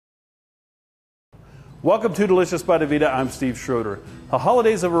Welcome to Delicious by DeVita. I'm Steve Schroeder. The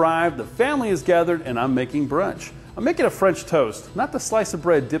holidays have arrived, the family is gathered, and I'm making brunch. I'm making a French toast, not the slice of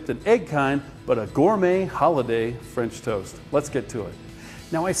bread dipped in egg kind, but a gourmet holiday French toast. Let's get to it.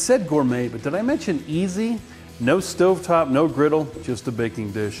 Now I said gourmet, but did I mention easy? No stovetop, no griddle, just a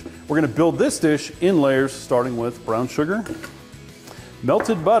baking dish. We're going to build this dish in layers, starting with brown sugar,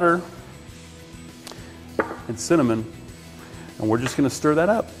 melted butter, and cinnamon, and we're just going to stir that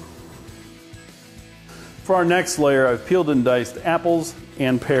up. For our next layer, I've peeled and diced apples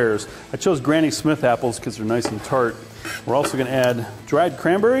and pears. I chose Granny Smith apples because they're nice and tart. We're also going to add dried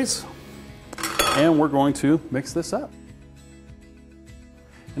cranberries, and we're going to mix this up.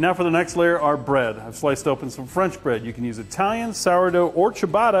 And now for the next layer, our bread. I've sliced open some French bread. You can use Italian, sourdough, or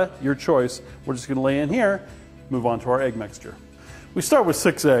ciabatta, your choice. We're just going to lay in here, move on to our egg mixture. We start with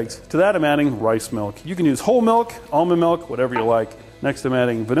 6 eggs. To that I'm adding rice milk. You can use whole milk, almond milk, whatever you like. Next I'm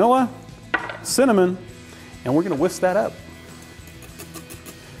adding vanilla, cinnamon, and we're going to whisk that up.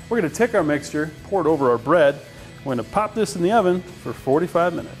 We're going to take our mixture, pour it over our bread. We're going to pop this in the oven for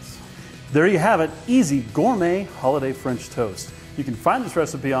 45 minutes. There you have it, easy gourmet holiday French toast. You can find this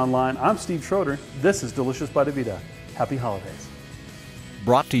recipe online. I'm Steve Schroeder. This is Delicious by DeVita. Happy holidays.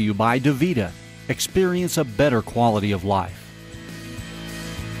 Brought to you by DeVita. Experience a better quality of life.